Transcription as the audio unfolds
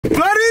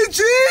Bloodie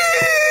G's!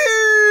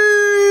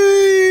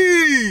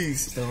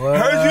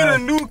 Heard you the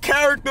new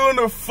character on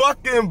the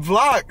fucking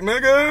block,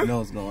 nigga. You know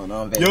what's going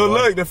on, baby. Yo,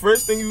 look, the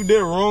first thing you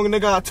did wrong,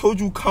 nigga, I told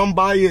you come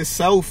by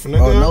yourself, nigga.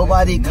 Oh,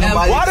 nobody come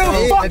by yourself. Why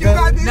the fuck you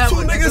got these two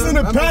niggas in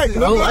the back, nigga?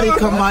 Nobody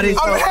come by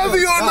themself. I'm heavy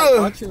on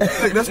the...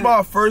 Like, that's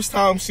my first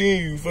time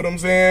seeing you, feel what I'm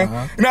saying? You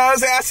know what I'm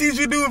saying? I see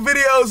you do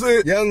videos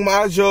with Young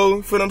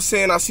Majo, feel what I'm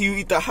saying? I see you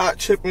eat the hot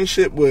chip and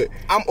shit, but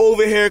I'm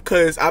over here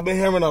because I've been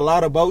hearing a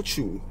lot about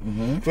you.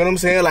 Feel what I'm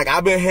saying? Like,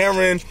 I've been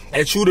hearing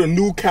that you the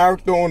new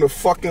character on the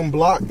fucking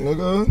block,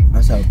 nigga.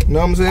 What's up? You know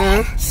what I'm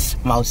saying?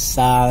 I'm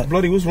outside.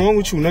 Bloody, what's wrong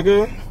with you,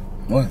 nigga?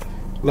 What?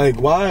 Like,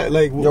 why?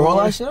 Like, yo, roll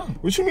that shit up.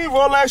 What you mean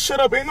roll that shit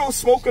up? Ain't no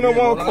smoking in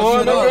one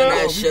car,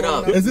 that shit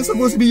up. Is this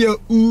supposed to be your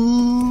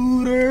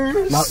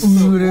ooders? My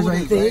ooders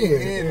right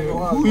there.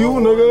 Who you,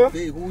 nigga?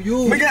 Who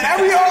you? Nigga,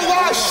 every old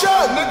line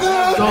shut,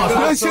 nigga.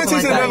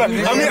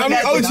 I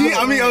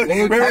mean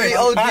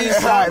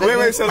OG.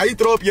 Wait, so how you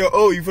throw up your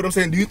O? You feel what I'm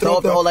saying? Do you throw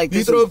up the O like this?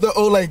 You throw up the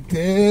O like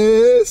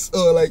this?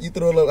 Or like you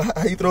throw up,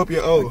 how you throw up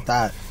your O? Like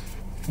that.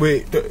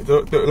 Wait, let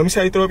me see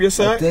how you throw up your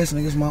side. Like this,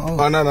 nigga's my own.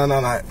 Oh, no.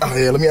 Oh,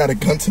 yeah, let me add a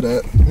gun to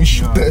that. Let me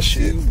shoot that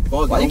shit.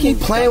 Why you keep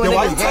playing with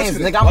niggas' games?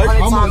 Nigga, I'm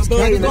 100 times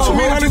paid. What you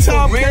mean 100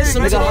 times paid?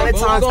 Nigga, 100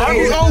 times paid.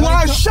 Every old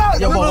line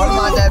shot, yo, but what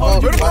about that, bro?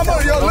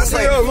 Yo,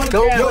 listen,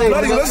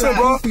 Bloody, listen,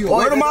 bro.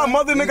 Word of my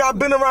mother, nigga, I've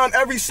been around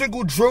every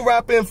single drill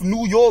rapper in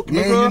New York,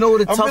 nigga. Yeah, you know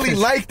what the I really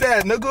like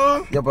that,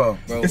 nigga. Yo, bro.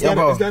 Is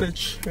that a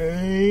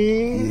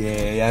chain?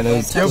 Yeah, I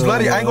know. Yo,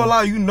 Bloody, I ain't gonna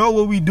lie, you know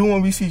what we do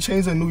when we see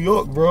chains in New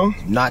York, bro.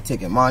 Not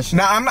taking my shit.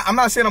 Nah, I'm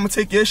not saying I'm gonna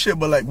take your shit,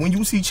 but like when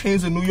you see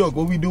chains in New York,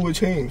 what we do with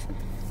chains?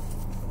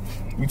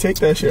 We take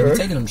that shit, right? We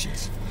taking them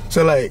shits.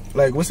 So like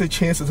what's the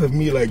chances of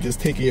me like just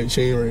taking your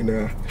chain right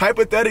now?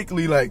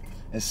 Hypothetically, like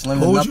it's slim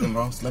to nothing,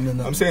 bro. Slim to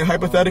nothing. I'm saying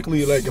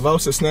hypothetically, like if I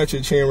was to snatch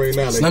your chain right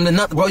now, like slim to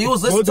nothing, bro. You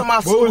was listening to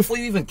my song before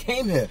you even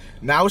came here.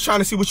 Now I was trying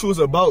to see what you was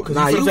about. Cause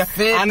nah, you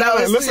fit. I know.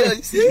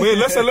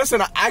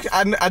 Listen.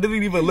 I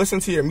didn't even listen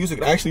to your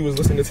music. I actually was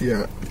listening to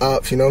your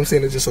Opps. You know what I'm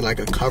saying? It's just like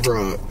a cover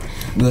up.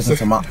 You listen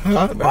to my.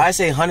 Why I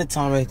say 100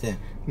 times right there?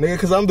 Nigga,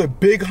 cause I'm the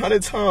big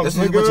 100 times. This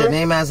is what your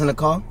name as in the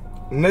car?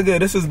 Nigga,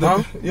 this is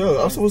the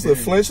yo. I'm supposed to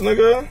flinch,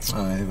 nigga.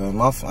 Alright, man,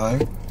 my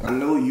fine. I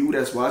know you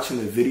that's watching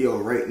the video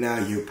right now,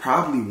 you're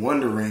probably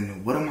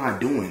wondering, what am I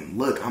doing?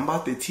 Look, I'm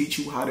about to teach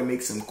you how to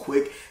make some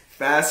quick,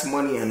 fast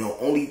money, and it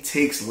only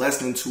takes less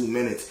than 2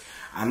 minutes.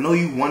 I know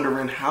you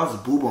wondering, how's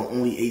Booba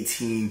only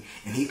 18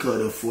 and he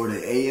could afford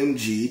an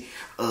AMG,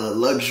 a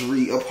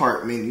luxury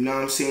apartment, you know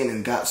what I'm saying,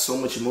 and got so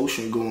much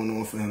emotion going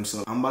on for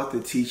himself. I'm about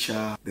to teach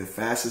y'all the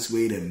fastest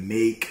way to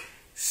make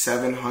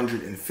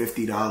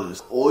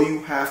 $750. All you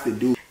have to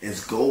do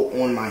is go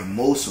on my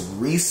most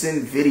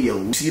recent video.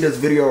 You see this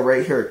video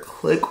right here?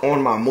 Click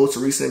on my most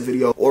recent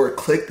video or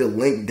click the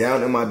link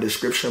down in my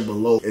description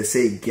below. It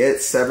say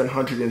get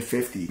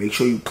 750. Make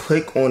sure you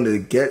click on the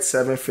get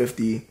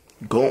 750.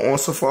 Go on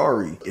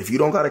Safari. If you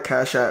don't got a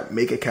Cash App,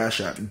 make a Cash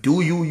App.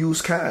 Do you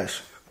use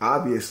cash?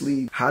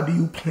 Obviously. How do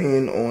you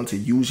plan on to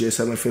use your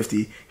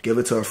 750? Give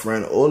it to a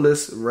friend. All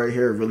this right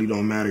here really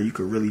don't matter. You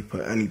could really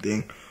put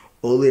anything.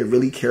 All they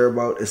really care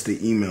about is the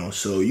email.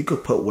 So you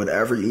could put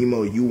whatever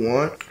email you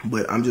want,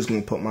 but I'm just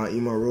gonna put my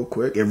email real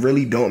quick. It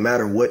really don't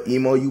matter what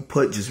email you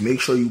put. Just make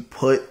sure you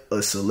put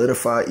a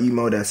solidified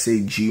email that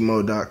say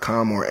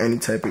gmail.com or any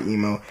type of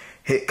email.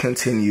 Hit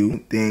continue.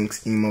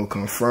 Thanks. Email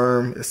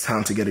confirm. It's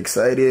time to get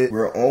excited.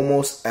 We're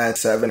almost at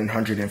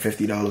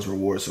 $750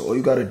 reward. So all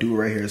you got to do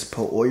right here is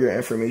put all your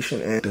information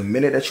in. The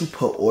minute that you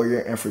put all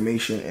your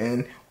information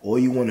in, all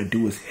you want to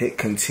do is hit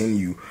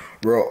continue.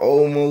 We're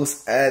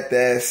almost at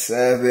that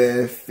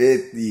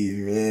 750,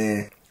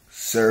 man.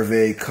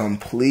 Survey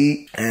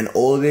complete. And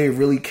all they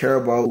really care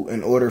about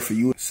in order for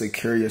you to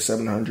secure your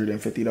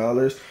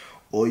 $750,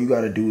 all you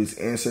got to do is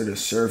answer the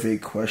survey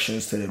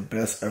questions to the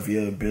best of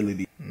your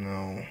ability.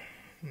 No.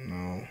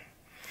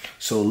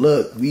 So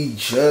look, we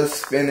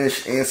just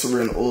finished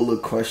answering all the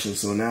questions.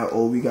 So now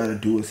all we got to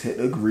do is hit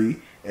agree.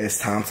 It's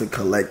time to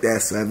collect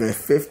that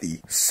 750.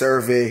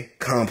 Survey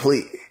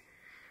complete.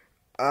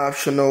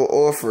 Optional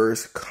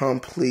offers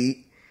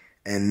complete.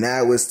 And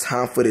now it's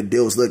time for the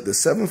deals. Look, the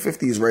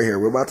 750 is right here.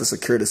 We're about to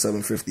secure the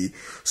 750.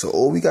 So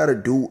all we got to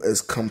do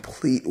is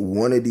complete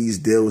one of these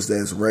deals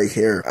that's right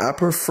here. I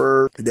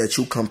prefer that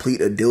you complete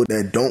a deal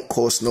that don't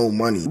cost no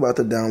money. You're about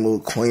to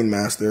download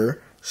CoinMaster.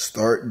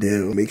 Start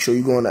deal. Make sure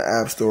you go on the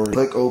App Store.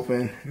 Click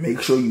open.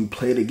 Make sure you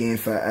play the game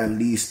for at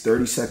least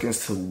 30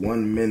 seconds to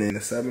 1 minute.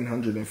 The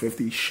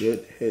 750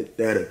 should hit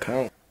that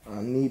account.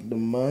 I need the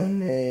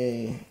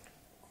money.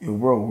 Yo,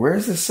 bro,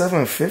 where's the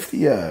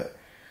 750 at?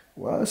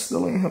 Why it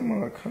still ain't hit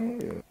my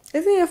account yet?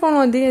 Isn't your phone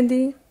on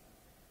D&D?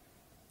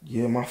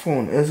 Yeah, my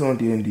phone is on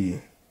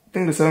D&D.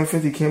 Think the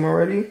 750 came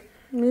already?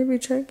 Maybe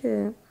check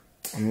it.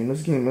 I mean,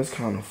 this game is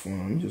kind of fun.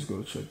 Let me just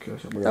go check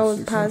cash. That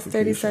was past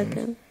 30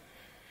 seconds.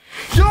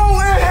 Yo,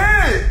 it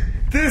hit!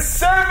 The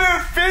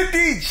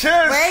 750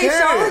 just Wait, hit.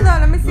 show us though.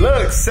 Let me see.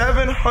 Look,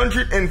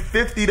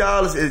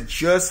 $750 is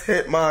just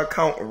hit my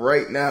account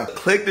right now.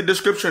 Click the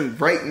description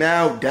right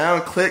now.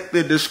 Click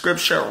the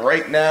description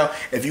right now.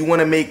 If you want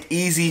to make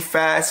easy,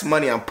 fast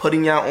money, I'm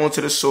putting y'all onto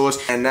the source.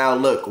 And now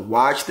look,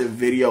 watch the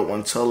video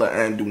until the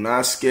end. Do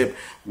not skip.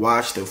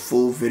 Watch the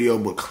full video,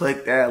 but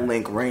click that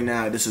link right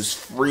now. This is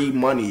free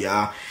money,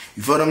 y'all.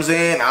 You feel what I'm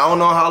saying? I don't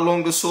know how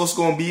long the source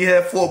gonna be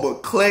here for,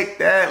 but click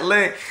that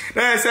link.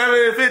 That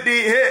 750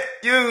 hit,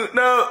 you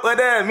know what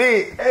that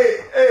mean. Hey,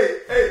 hey,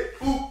 hey,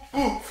 ooh,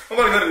 ooh. I'm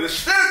gonna go to the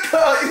strip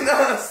club, you know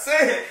what I'm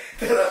saying?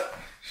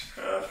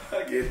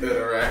 I get to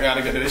the right. I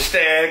gotta go to the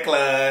strip club.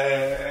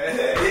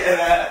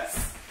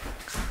 Yes.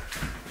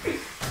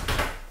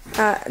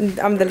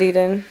 I'm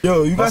deleting.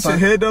 Yo, you got your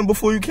hair done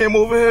before you came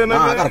over here, nigga?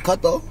 Nah, I got a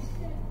cut though.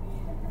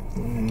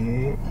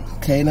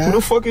 Okay, now. Who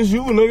the fuck is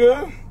you,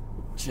 nigga?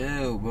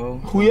 Chill, bro.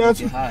 Who you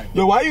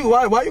Yo, why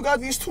you got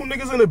these two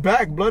niggas in the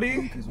back,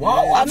 Bloody?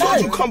 Why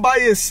not? You come by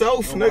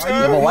yourself,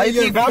 nigga. Why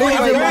you keep I'm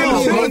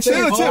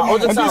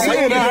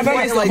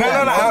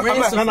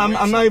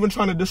not even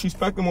trying to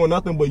disrespect them or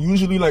nothing, but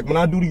usually, like, when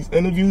I do these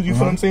interviews, you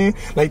feel what I'm saying?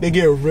 Like, they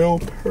get real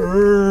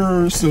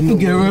personal.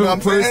 I'm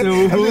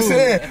just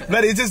saying.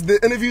 Like, it's just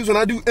the interviews, when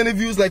I do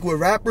interviews, like, with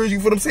rappers, you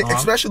feel what I'm saying?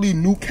 Especially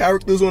new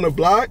characters on the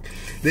block,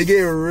 they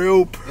get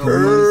real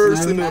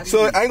personal.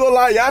 So, I ain't gonna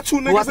lie, y'all two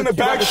niggas in the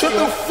back, shut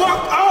the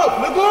fuck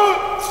up,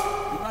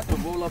 nigga! You have to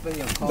roll up in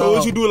your car. So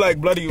what you do,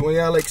 like, Bloody, when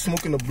y'all like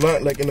smoking a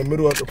blunt, like in the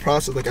middle of the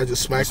process, like I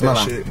just smack that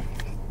shit.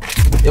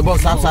 Yo, bro,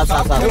 stop. I'm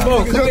just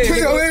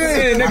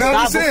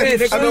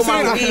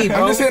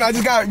saying, I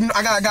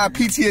got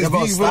PTSD. Yo,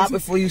 bro, stop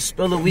before you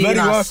spill the weed. Bloody,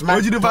 what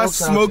would you do if I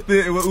smoked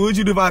it? What would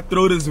you do if I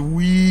throw this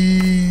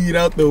weed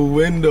out the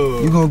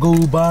window? You gonna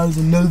go buy us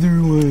another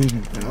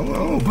one? I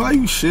won't buy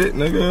you shit,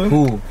 nigga.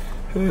 Who?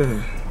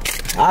 Yeah.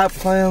 I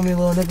play on me,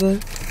 little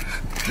nigga.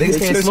 Niggas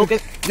can't smoke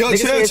it. Yo,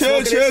 chill.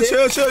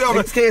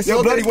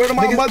 Yo, Bloody, where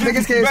my mother?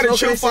 Niggas can't better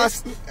chill for I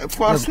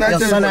snatch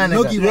that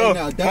nookie right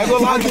now.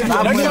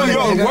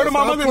 Yo, where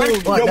my mother?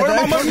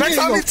 Next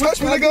time you touch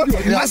me, nigga,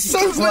 my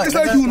son's niggas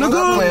like you,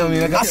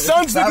 nigga. My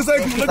son's niggas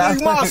like you, nigga.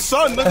 You my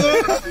son,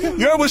 nigga.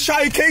 You heard what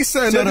Shy K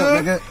said,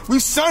 nigga. We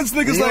sons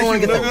niggas like you, nigga. You don't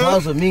want to get the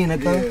gloves with me,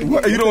 nigga.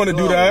 You don't want to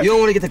do that? You don't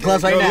want to get the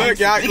gloves right now. Look,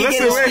 y'all,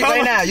 listen, wait,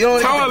 right now. You don't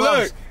want to get the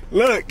gloves.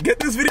 Look, get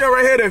this video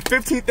right here at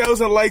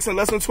 15,000 likes in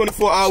less than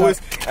 24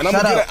 hours. And I'm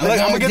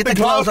gonna get the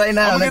gloves right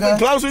now, nigga. I'm gonna get the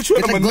gloves with you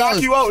and I'm gonna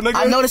knock you out, nigga.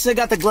 I know this nigga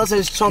got the gloves in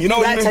his trunk. You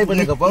know that type of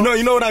nigga, bro.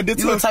 You know what I did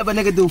to him? You the type of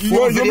nigga do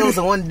 4 videos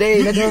in one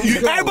day,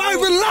 nigga. Everybody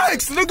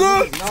relax,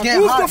 nigga.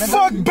 Move the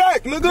fuck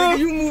back,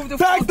 nigga.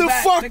 Back the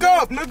fuck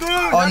up,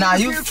 nigga. Oh, nah,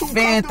 you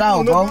fanned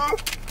out, bro.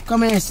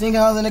 Come in and sing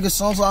other niggas'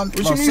 songs. What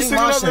you mean sing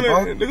my shit,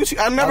 bro? Nigga,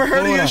 I never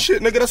heard of your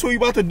shit, nigga. That's what we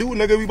about to do,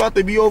 nigga. We about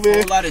to be over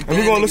here. And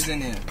we gonna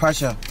listen.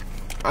 Pressure.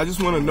 I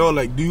just want to know,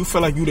 like, do you feel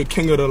like you the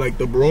king of the, like,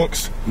 the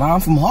Bronx? Nah, I'm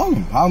from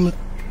Harlem.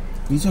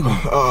 You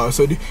talking?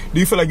 So do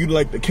you feel like you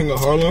like the king of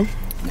Harlem?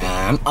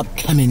 Nah, I'm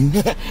upcoming.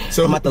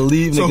 So I'm about to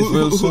leave niggas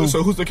real soon.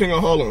 So who's the king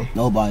of Harlem?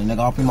 Nobody, nigga.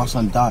 I'll play my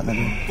son Dot,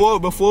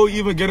 nigga. Before we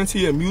even get into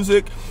your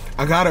music,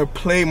 I gotta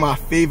play my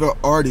favorite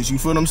artist. You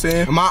feel what I'm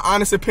saying? In my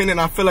honest opinion,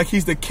 I feel like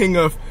he's the king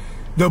of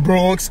the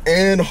Bronx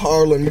and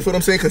Harlem. You feel what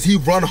I'm saying? Because he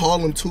run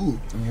Harlem too.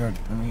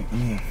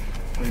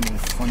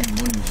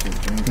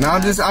 Nah,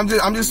 I'm just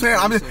saying.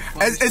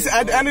 It's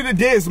at the end of the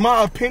day, it's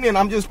my opinion.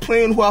 I'm just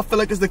playing who I feel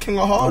like is the king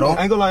of Harlem.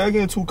 I ain't gonna lie, I'm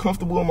getting too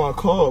comfortable in my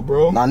car,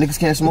 bro. Nah, niggas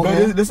can't smoke.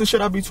 This is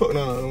shit I be talking.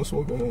 Nah, I don't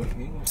smoke.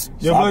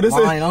 Yo, bro, this is.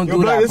 Don't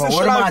do that, bro.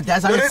 What am I?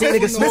 That's how you say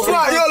niggas smoke.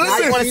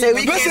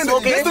 Listen,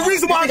 that's the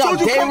reason why I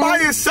told you come by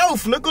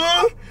yourself,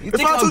 nigga.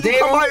 That's why I told you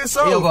come by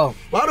yourself.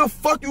 Why the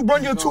fuck you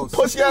bring your two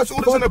pussy ass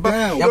hooters in the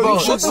back? Yo, bro,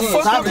 shut the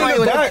fuck up in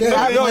the back,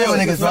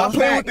 nigga. Stop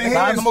playing with the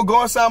hands. I'm gonna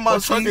go inside my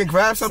trunk and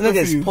grab something for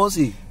you.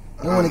 Pussy. You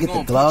don't want to get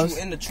the gloves?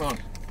 In the trunk.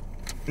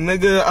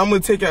 Nigga, I'm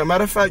gonna take it.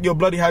 Matter of fact, yo,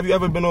 Bloody, have you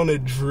ever been on a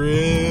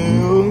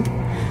drill?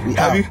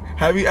 Have you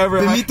ever?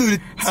 Been me through the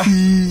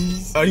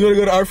T's. You wanna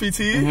go to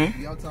RPT?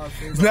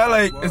 It's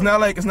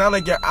not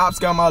like your ops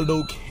got my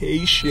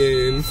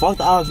location. Fuck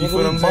the ops, nigga.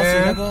 What I'm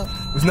saying?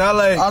 It's not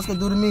like ops gonna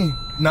do to me.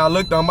 Nah,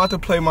 look, I'm about to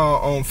play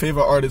my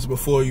favorite artist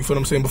before you. Feel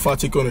what I'm saying? Before I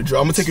take you on a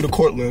drill, I'm gonna take you to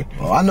Cortland.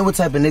 Oh, I know what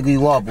type of nigga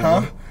you are, bro.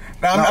 Huh?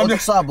 I'm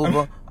just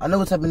bro. I know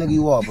what type of nigga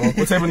you are, bro.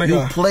 What type of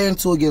nigga? You play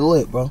until it get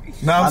lit, bro.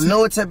 I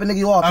know what type of nigga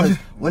you are, cause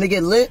when it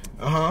get lit,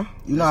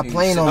 you not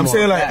playing no more. I'm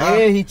saying like,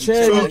 yeah, he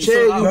chill, you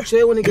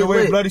chill when it get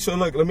lit. Bloody, so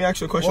look, let me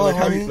ask you a question.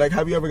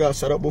 Have you ever got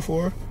set up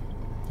before?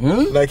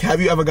 Like,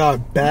 have you ever got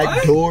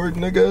backdoored,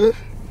 nigga?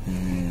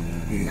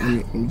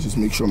 Let me just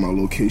make sure my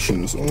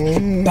location is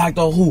on.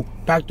 Backdoor who?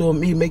 Backdoor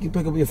me, make you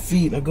pick up your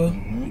feet, nigga.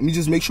 Let me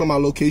just make sure my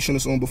location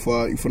is on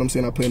before you feel what I'm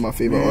saying, I play my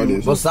favorite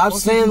artist. But stop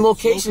saying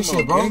location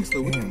shit, bro.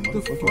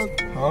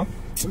 Huh?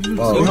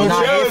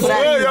 Relax.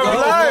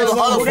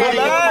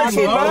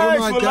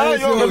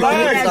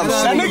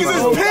 That niggas is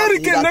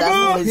panicking,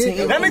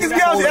 nigga. That niggas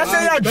be out there. I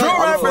say y'all drill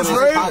rappers,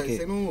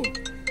 right?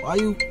 Why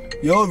you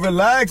Yo,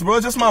 relax, bro.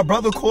 Just my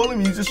brother calling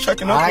me. He's just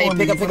checking up on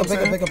me. Pick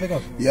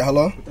up. Yeah,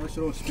 hello?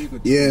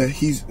 Yeah,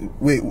 he's...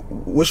 Wait,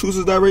 what shoes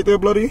is that right there,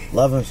 Bloody?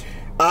 11s.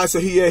 So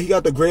he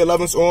got the gray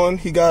 11s on.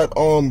 He got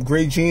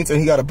gray jeans and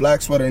he got a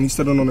black sweater and he's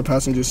sitting on the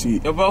passenger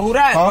seat. Yo, bro, who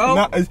that, bro?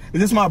 Nah, is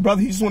this my brother?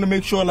 He just want to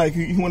make sure, like,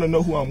 he want to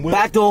know who I'm with.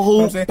 Backdoor who? You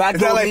know what I'm saying?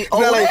 Backdoor me.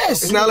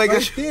 It's not like right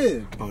this.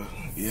 here.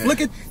 Yeah. Look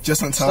at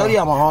just on time. Study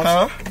out my heart.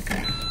 Huh?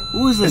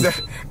 Who is this?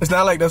 It's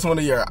not like that's one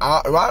of your.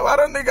 Why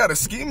don't they got a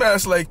ski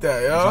mask like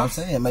that, yo? That's what I'm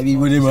saying. Maybe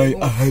with it,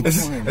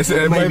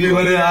 It might be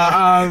one of your.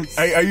 I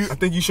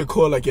think you should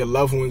call like your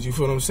loved ones. You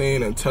feel what I'm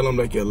saying, and tell them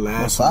like your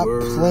last Stop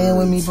words. playing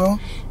with me, bro.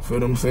 Feel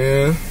what I'm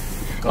saying?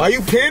 Are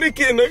you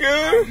panicking,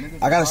 nigga?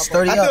 I gotta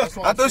sturdy up.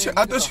 I thought you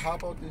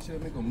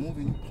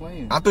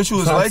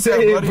was like that,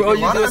 buddy. Bro,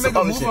 you Why doing that some nigga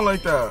other moving shit.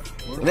 like that?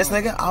 This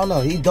nigga, I don't know.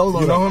 He dolo.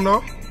 You know him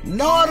though?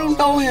 No, I don't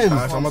know him.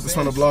 Alright, so I'm about to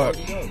spin the block.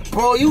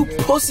 Bro, you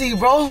pussy,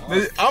 bro.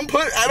 I'm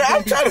trying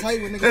to.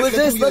 Who is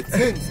this? Look.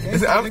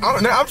 I'm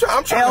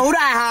trying. Hey, who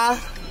that,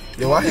 huh?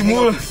 Yo, why he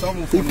moving?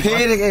 He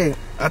paid again.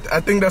 I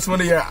think that's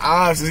one of your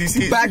eyes. You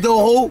see?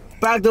 Backdoor who?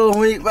 Backdoor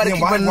who? Better keep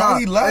it why up.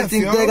 he left, I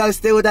think yo? they gotta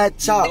stay with that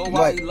chop. Yo,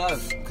 why he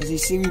left? Cause he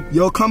see me.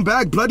 Yo, come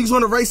back. Bloody's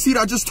on the right seat.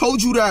 I just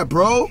told you that,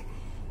 bro.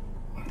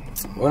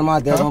 What am I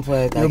doing? Don't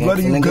play that Yo, game.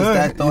 Bloodie, you Niggas good?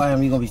 that throw at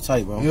him, you gonna be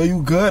tight, bro. Yo,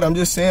 you good? I'm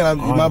just saying.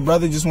 My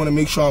brother just want to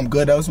make sure I'm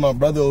good. That was my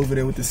brother over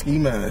there with the ski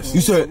mask.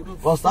 You said,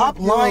 well, stop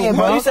lying,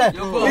 bro. You said,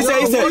 no,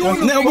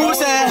 who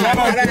said?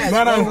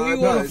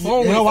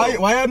 No, why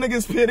y'all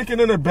niggas panicking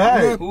in the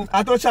back?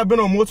 I thought y'all been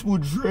on multiple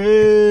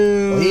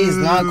drills. He's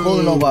not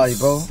calling nobody,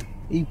 bro.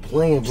 He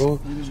playing, bro.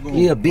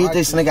 He beat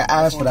this nigga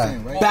ass for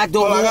that.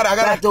 Backdoor me,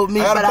 backdoor me,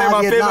 I gotta play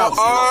my favorite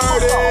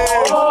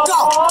artist.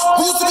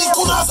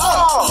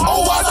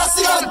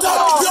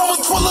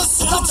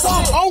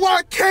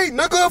 OYK,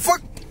 nigga,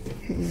 fuck.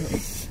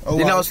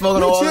 They never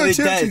smoking all of these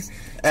days.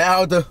 And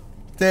how the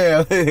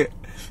damn.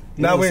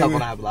 Now wait.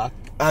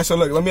 Alright, So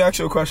look, let me ask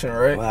you a question,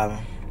 right? what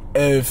happened?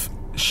 If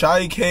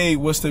Shy K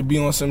was to be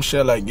on some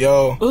shit like,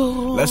 yo,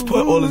 let's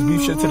put all this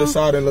beef shit to the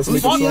side and let's make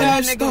a song.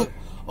 Nigga.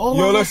 Oh,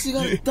 Yo,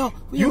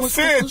 you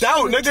fanned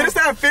out, nigga. This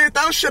that fanned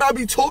out shit I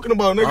be talking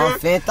about, nigga. I'm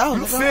fanned out,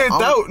 You nigga. fanned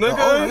out,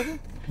 nigga.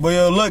 But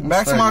yo, look,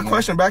 back to my nigga.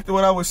 question, back to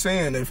what I was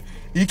saying. If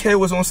EK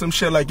was on some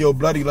shit like, yo,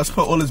 Bloody, let's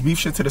put all this beef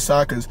shit to the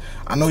side, cause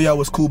I know y'all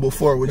was cool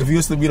before. If you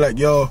used to be like,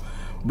 yo,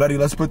 Bloody,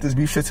 let's put this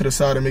beef shit to the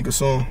side and make a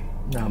song.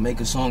 Nah, make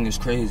a song is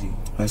crazy.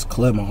 That's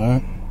clear, my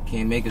heart.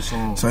 Can't make a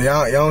song. So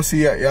y'all don't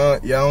see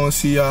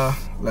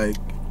like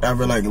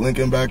ever like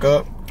linking back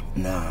up?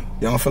 Nah.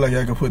 Y'all don't feel like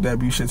y'all can put that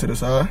beef shit to the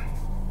side?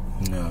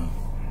 No.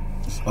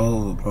 It's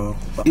over, bro.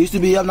 It used to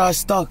be I'm not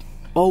stuck.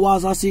 Oh, why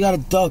I see you got a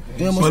duck.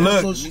 Damn, But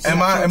look,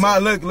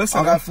 look, listen.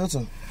 I got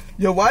filter.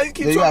 Yo, why you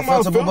keep You talking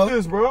got about filter,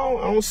 filters, bro?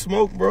 I don't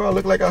smoke, bro. I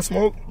look like I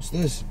smoke. What's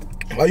this?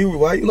 Why you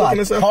looking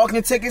at that?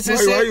 Parking tickets and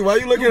shit. Why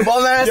you looking?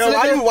 Bum ass Yo,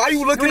 nigga. why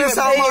you looking You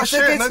inside my paying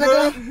shit, tickets,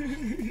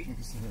 nigga?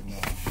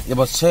 Yeah,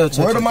 but chill.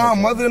 Word of my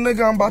mother,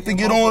 nigga, I'm about to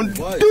get on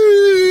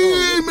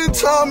demon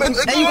time,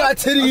 nigga. And you got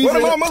titties. Word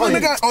of my mother,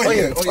 nigga. Oh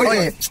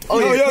yeah.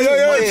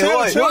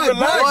 Chill,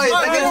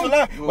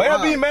 relax. Why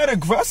y'all being mad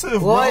aggressive,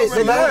 bro?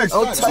 Relax.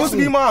 You're supposed to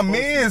be my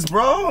mans,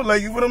 bro.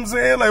 Like, you know what I'm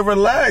saying? Like,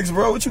 relax,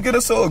 bro. What you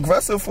getting so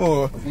aggressive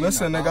for?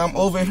 Listen, nigga, I'm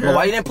over here.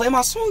 Why you didn't play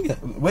my song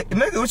yet? Wait,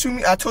 nigga, what you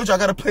mean? I told you I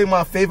gotta play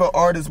my favorite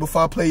artist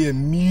before I play your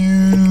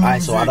music.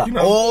 Alright, so out of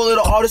all of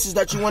the artists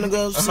that you want to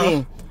go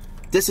see,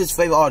 this is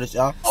favorite artist,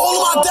 y'all.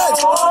 All of my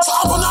dads, so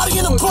I'm not in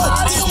the butt.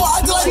 Damn, I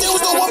acted like there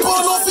was no one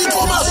pulling on feet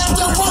for my shit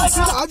that runs.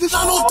 I just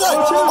not no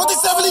that. What they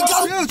said really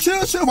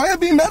got. Chill. Why you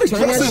being mad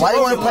aggressive? Why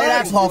you want to play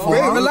that song for?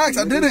 Wait, relax.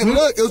 I didn't.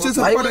 Look, it was just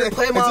Why you a wanna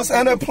play my- It just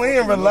ended up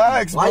playing.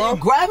 Relax, bro. Why you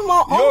grabbing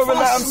my arm? Yo,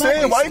 relax. I'm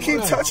saying, why you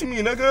keep touching me,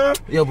 nigga?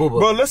 Yo, boo-boo.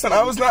 Bro,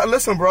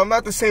 listen, bro. I'm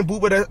not the same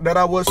booba that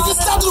I was.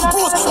 Just stop to the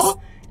bros.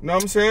 You know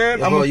what I'm saying?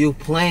 Yo, bro, you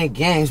playing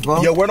games,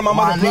 bro. Yo, word of my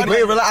mother, nigga. Bloody.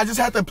 Wait, relax. I just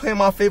have to play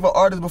my favorite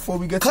artist before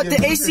we get Cut to the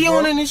your AC music,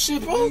 on bro. in this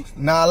shit, bro.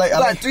 Nah, I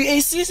Like 3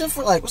 ACs in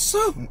front. Like, what's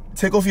up?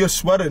 take off your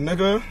sweater,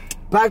 nigga.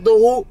 Backdoor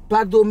who?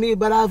 Backdoor me,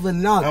 but I have a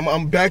knock.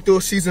 I'm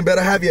backdoor season.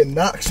 Better have your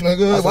knocks,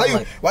 nigga.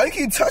 That's Why you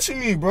keep touching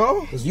me,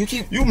 bro? Cause you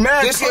keep. You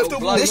mad This your,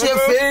 comfortable, this your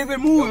nigga. favorite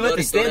move. Let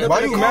me stand up Why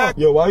in you the car. mad?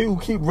 Yo, why you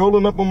keep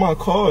rolling up on my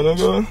car,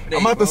 nigga?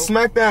 I'm about to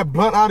smack that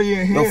blunt out of your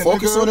hand, No,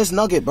 focus nigga. on this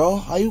nugget, bro.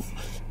 How you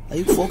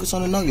focus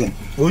on the nugget?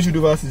 What would you do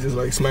if I was to just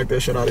like smack that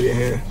shit out of your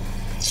hand?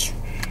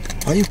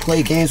 How you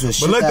play games with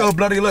shit? But look though,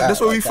 Bloody, look, this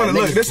what we finna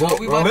look. This we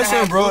about to listen,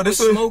 have bro. fun This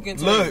with is smoking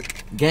too. look.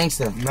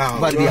 Gangster. Nah,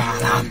 About to be bro.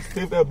 hot.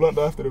 Save that blunt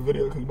after the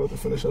video because we about to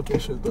finish up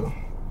that shit though.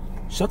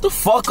 Shut the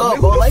fuck up, Nigga,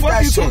 bro. what the Like fuck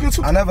that you shit. talking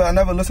to? I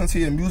never listened to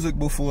your music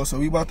before, so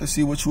we about to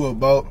see what you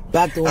about.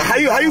 Backdoor. How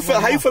you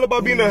feel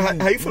about being a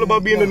how you feel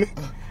about being a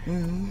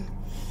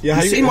yeah,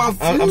 how You see my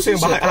I'm views saying,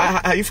 and but shit,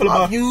 how you feel My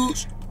about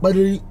views, but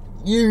you.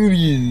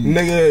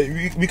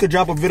 nigga? We could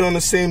drop a video on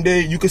the same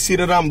day. You could see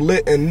that I'm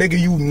lit, and nigga,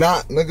 you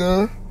not,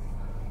 nigga.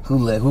 Who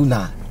lit? Who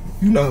not?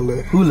 You not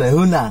lit. Who lit?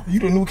 Who not?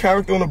 You the new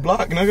character on the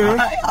block, nigga.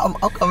 I'm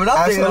coming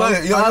up there.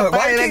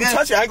 Why you keep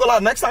touching? I ain't gonna lie.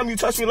 Next time you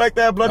touch me like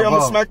that, Bloody, I'm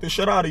gonna smack the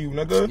shit out of you,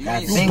 nigga.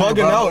 You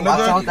bugging out,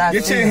 nigga.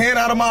 Get your hand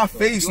out of my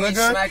face,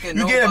 nigga.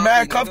 You getting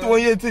mad comfortable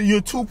when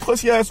you're two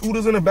pussy ass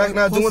oodles in the back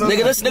not doing nothing.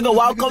 Nigga, this nigga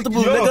wild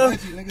comfortable,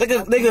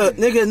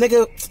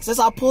 nigga. Since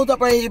I pulled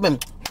up right here, you been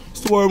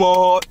swear my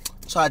heart.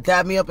 Try to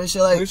dap me up and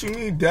shit like. What you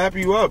mean dap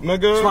you up,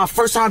 nigga? It's my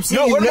first time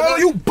seeing you, nigga.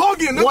 You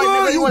bugging, nigga.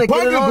 What, you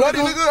bugging, Bloody,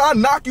 nigga. I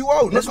knock you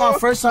out, nigga. That's my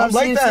first time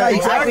seeing you.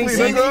 Exactly,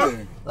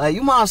 nigga. Like,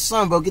 you my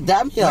son, bro. Get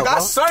dap me up, bro. I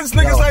sons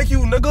niggas like you,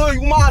 nigga.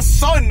 You my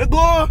son,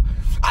 nigga.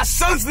 I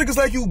sons niggas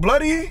like you,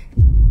 Bloody.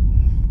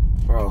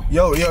 Bro.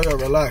 Yo,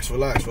 relax.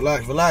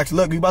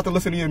 Look, you about to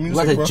listen to your music,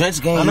 like bro. A Jets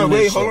game. I know,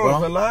 wait, hold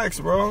on. Relax,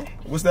 bro.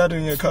 What's that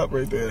in your cup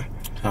right there?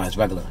 Nah, it's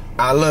regular.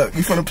 Look,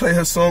 we finna play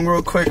her song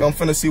real quick. I'm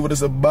finna see what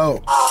it's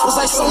about. It's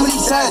like so many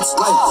dads.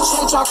 Like, she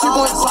try to creep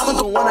on his pocket,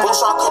 the one that try to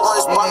creep on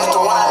his pocket,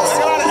 the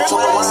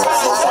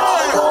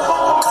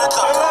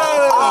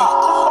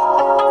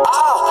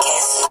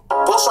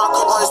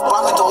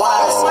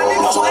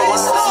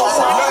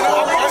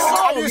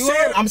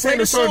I'm saying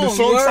the song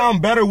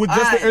sound better with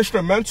just the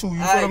instrumental. You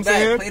feel what I'm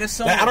saying? Play the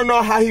song. Like, I don't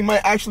know how he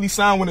might actually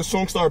sound when the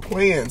song start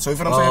playing. So you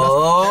feel what I'm saying?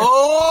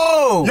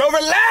 Oh! Yo,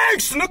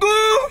 relax,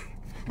 nigga.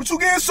 What you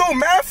getting so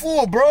mad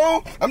for,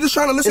 bro? I'm just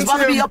trying to listen to your...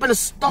 It's about to be up in the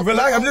stuff.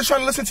 Relax, I'm just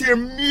trying to listen to your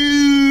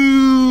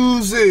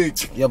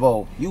music. Yo,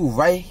 bro, you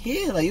right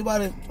here. Like, you about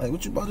to... Like,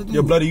 what you about to do?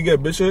 Yo, Bloody, you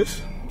get bitches?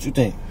 What you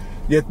think?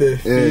 Get the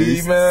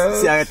female.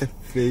 See, I got the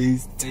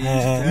face.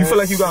 You feel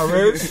like you got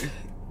ribs?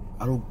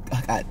 I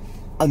got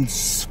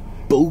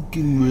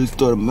unspoken words,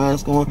 throw the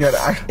mask on,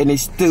 and they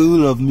still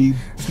love me.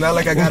 It's not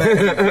like I got an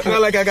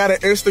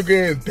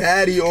Instagram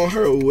baddie on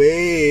her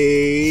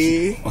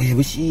way. Oh yeah,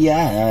 but she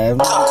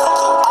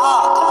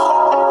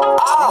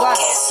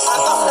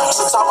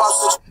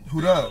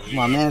Who that?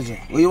 My manager.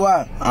 Where you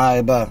at?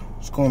 Alright, bye.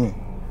 Just call me.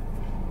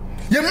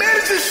 Your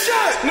manager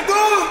shot,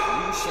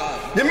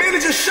 nigga. Your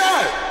manager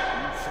shot.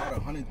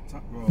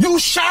 You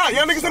shot.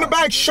 Y'all niggas in the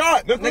back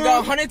shot, nigga. Nigga,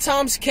 100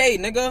 times K,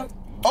 nigga.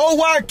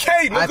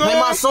 OYK, nigga. I play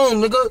my song,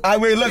 nigga.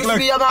 Wait, look.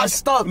 Look,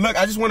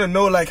 I just want to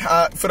know, like,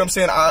 how, for what I'm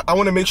saying, I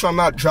want to make sure I'm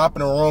not dropping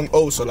the wrong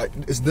O. So, like,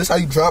 is this how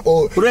you drop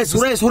O? Who this? Is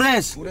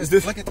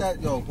this? Look at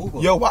that, yo,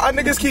 Booba. Yo, why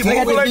niggas keep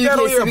moving like that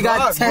on your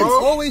block,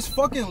 bro? Always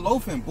fucking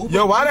loafing, Booba.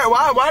 Yo, why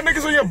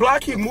niggas on your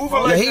block keep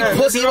moving like that? He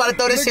pussy, he about to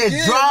throw this shit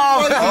drum.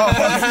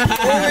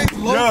 Always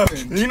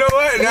loafing. You know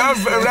what? Now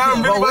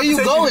I'm bro, where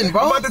you going,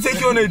 bro? I'm about to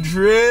take you on a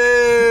drill.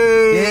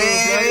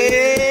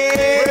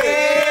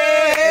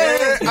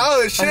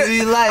 Oh shit!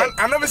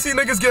 I never see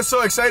niggas get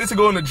so excited to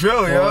go on the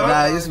drill, yo. Nah,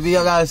 I used to be,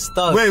 I got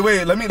stuck.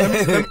 Wait, let me,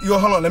 yo,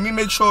 hold on, let me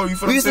make sure, you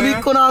feel what I'm saying? We used to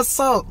be putting on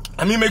salt.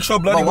 Let me make sure,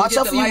 Bloody. Watch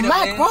out for you,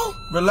 Mac, bro.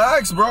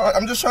 Relax, bro.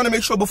 I'm just trying to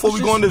make sure before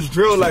we go on this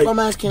drill, like,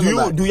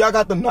 do y'all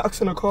got the knocks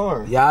in the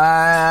car?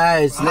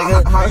 Yes,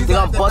 nigga. You think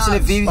I'm busting the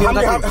V? How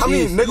many,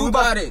 nigga, you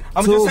got it?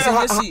 I'm just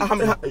saying, how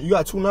many, you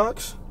got 2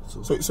 knocks?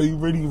 So you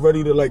really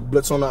ready to, like,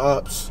 blitz on the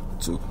Opps?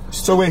 2.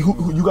 So wait,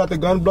 who you got the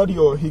gun, Bloody,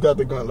 or he got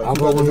the gun? Like, I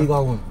got one, he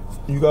got one.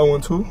 You got one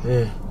too?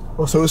 Yeah.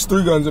 Oh, so it's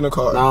 3 guns in the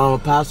car. Nah, I'm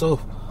gonna pass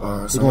off.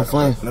 So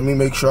let me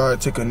make sure I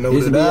take a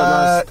note of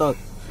that.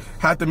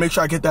 Have to make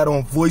sure I get that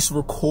on voice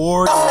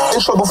record.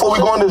 So before we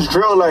go on this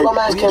drill, like,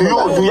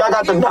 do y'all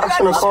got the knocks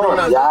in the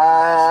car?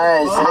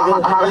 Yes,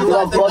 nigga.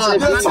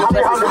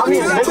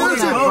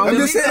 I'm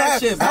just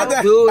saying, I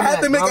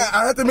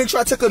have to make sure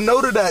I took a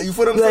note of that. You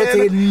feel what I'm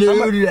saying?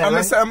 I'm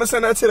gonna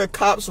send that to the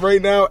cops right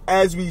now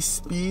as we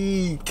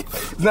speak.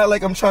 It's not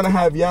like I'm trying to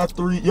have y'all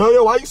 3.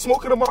 Yo, why you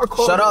smoking in my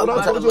car? Shut up.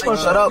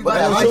 Shut up.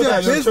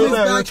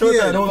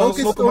 Don't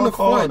smoke in my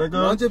car,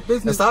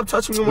 nigga. Stop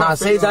touching me in my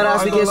face. Nah, say that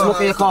ass we can't smoke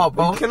in your car,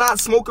 bro. You cannot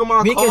smoke in my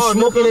car. We can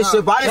smoke in this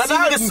shit, bro. I didn't see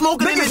niggas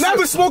smoking in this shit. Niggas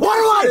never smoke in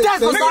this shit.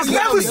 Niggas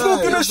never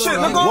smoke in this shit,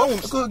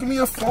 nigga. Give me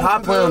your phone.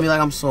 Stop playing with me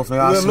like I'm soft,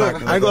 nigga.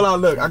 Look, I ain't gonna lie,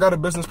 look, I got a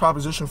business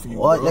proposition for you.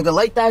 What, nigga,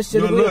 like that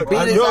shit? Yo,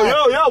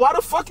 why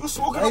the fuck you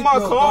smoking in my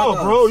car,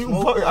 bro? I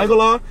ain't gonna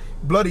lie.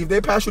 Bloody, if they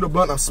pass you the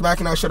blunt, I'm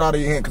smacking that shit out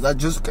of your hand. Cause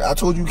I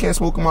told you can't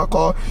smoke in my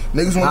car.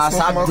 Niggas want to smoke in my car.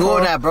 Stop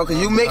doing that, bro.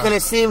 Cause you making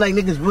it seem like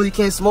niggas really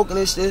can't smoke in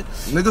this shit.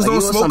 Niggas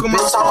don't smoke in my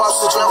car.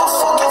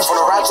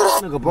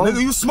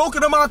 Nigga, you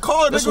smoking in my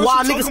car. That's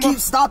why niggas keep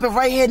stopping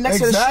right here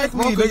next to the shit,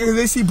 bro. Nigga,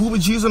 they see Booba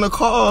G's in the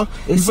car.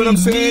 You feel what I'm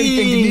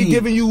saying? Me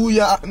giving you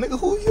nigga,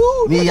 who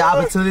you? Me your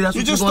opportunity. That's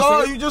you what just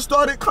started. You just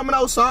started coming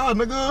outside,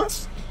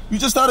 nigga. You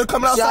just started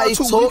coming outside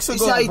 2 weeks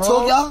ago, bro.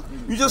 Talk, y'all?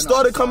 You just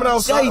started coming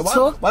outside.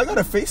 Why you got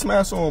a face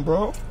mask on,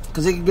 bro?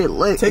 Cause it can get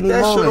lit. Take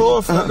that shit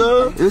off,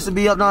 nigga. It used to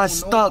be up now, it's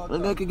stuck.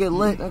 Nigga, it could get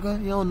lit, nigga.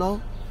 You don't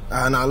know.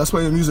 Nah, let's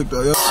play your music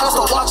though, yo. I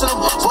start watching them,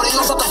 but they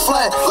gon' start to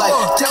flat. Like,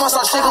 damn, I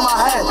start shaking my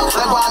head. Like,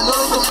 but I know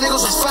that them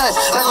niggas was fat.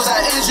 Like, was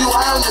that energy you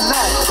high on your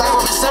neck. Like,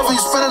 when we said when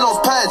you spinning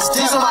those pads.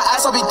 These on my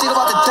ass, I'll be thinking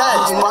about the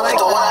dead.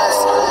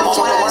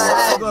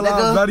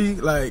 Nigga. Bloody,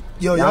 like,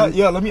 yo,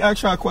 let me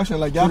ask y'all a question.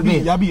 Like,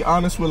 y'all be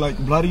honest with, like,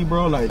 Bloody,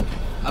 bro? Like,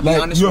 I be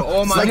honest with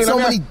all my like so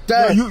many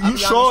dead. You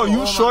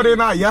sure they're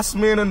not yes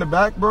men in the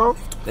back, bro?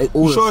 They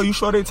always. You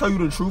sure they tell you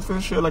the truth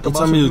and shit? Like, They about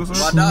tell some me music?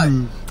 Why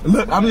die?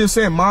 Look, I'm just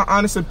saying, my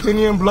honest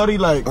opinion, Bloody,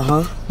 like,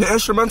 the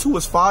instrumental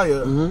was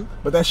fire,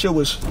 but that shit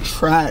was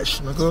trash,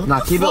 nigga.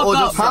 Nah, keep it all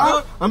just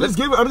huh? I'm just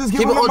giving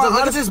keep it all my just.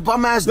 Look at this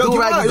bum ass do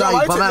rag you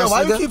got, you bum ass nigga.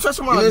 Why you keep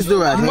touching my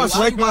do rag? You must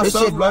like my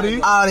stuff,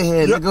 Bloody. Out of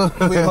here,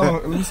 nigga. Wait, hold on,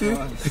 let me see.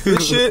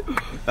 This shit.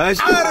 Out of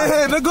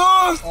here,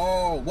 nigga.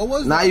 Oh, what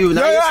was Now that? you,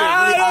 now you shit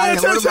really out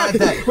of here. What about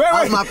that?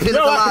 That was my pina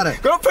colada.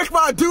 Go pick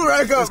my do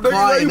rag up, nigga.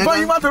 quiet, You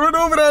nigga. about to run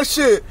over that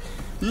shit.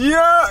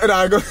 Yeah, and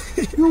I go.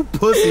 You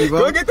pussy, bro.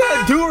 Go get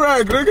that do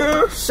rag,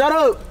 nigga. Shut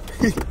up.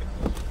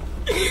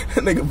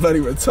 That nigga bloody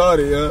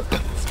retarded, yeah.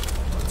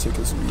 Take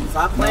his weed.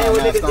 Stop playing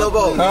with niggas, yo,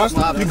 bro.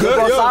 Huh? You good?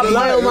 Bro, stop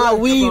playing with my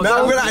weed,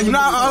 Nah, bro. you know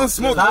I don't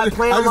smoke. Stop I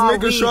playing just with my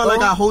making weed, sure bro.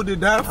 like I hold it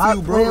down for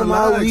you, bro. playing with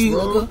my Relax, weed,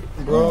 bro.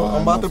 nigga. Bro,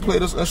 I'm about to play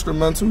this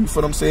instrumental, you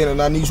feel what I'm saying,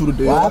 and I need you to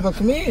do it. What happened?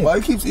 Come here. Why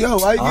you keep, why you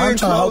I'm getting trying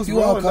to help close, you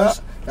bro? out,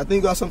 cuz. I think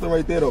you got something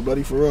right there, though,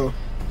 bloody, for real.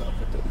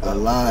 I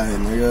lied,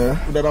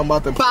 nigga. That I'm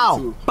about to play Pow,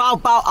 too. pow,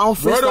 pow. I don't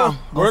freestyle.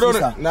 Word on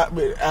it. Not,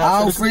 I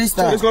don't freestyle.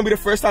 So this gonna be the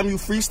first time you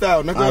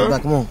freestyle, nigga. All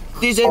right, come on.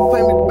 DJ,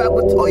 play me back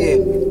with. Oh yeah.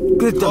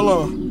 Good. Hold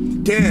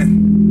on.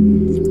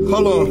 Damn.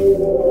 Hold on.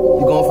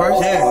 You going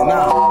first? Yeah,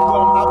 nah. Go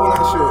hop on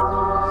that shit.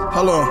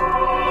 Hold on.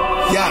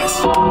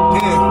 Yes.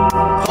 Damn.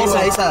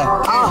 Eastside.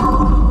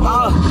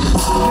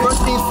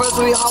 First things first,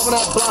 when we hop on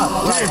that block.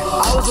 Like,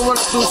 I was the one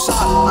that threw shot.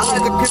 I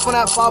had the grip on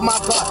that ball, my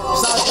God.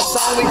 Side to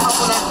side, we hop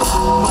on that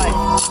block. Like,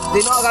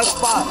 they know I got a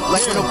spot.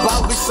 Like, in the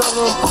block, we sell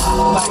them.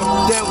 Like,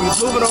 damn, we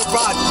moving on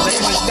rock. They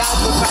went down,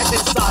 put back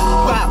in stock.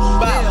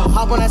 Bow, bow,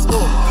 hop on that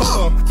school.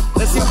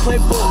 Let's see him play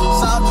ball.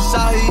 Side to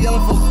side, he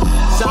yelling for.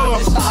 Side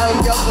to side, he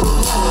yelling for the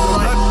room.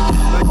 Like,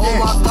 oh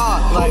my God.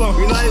 Like,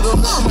 we not even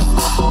missing.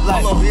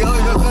 Like, we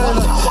only gonna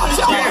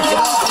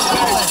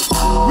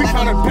We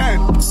kinda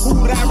bend.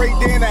 Who that right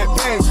there in that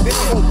bench? They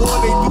don't know what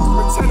they do.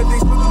 Pretending they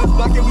split this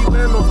block and we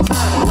land on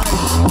time. Like,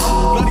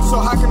 Bloody, so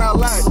how can I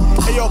lie?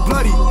 Hey, yo,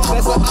 Bloody,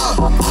 that's an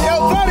op. Hey, yo,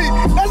 Bloody,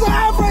 that's an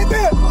op right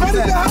there.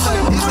 Bloody's the op.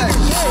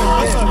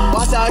 Yeah.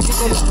 Watch out, I keep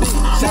on the beat.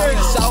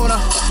 Shout when I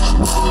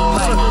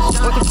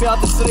what the feel out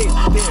the street.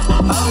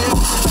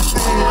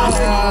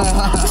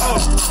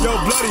 Yo,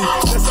 Bloody,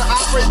 that's an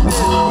op right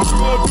there. What you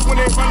gonna do when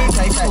they run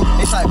into you?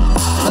 It's like.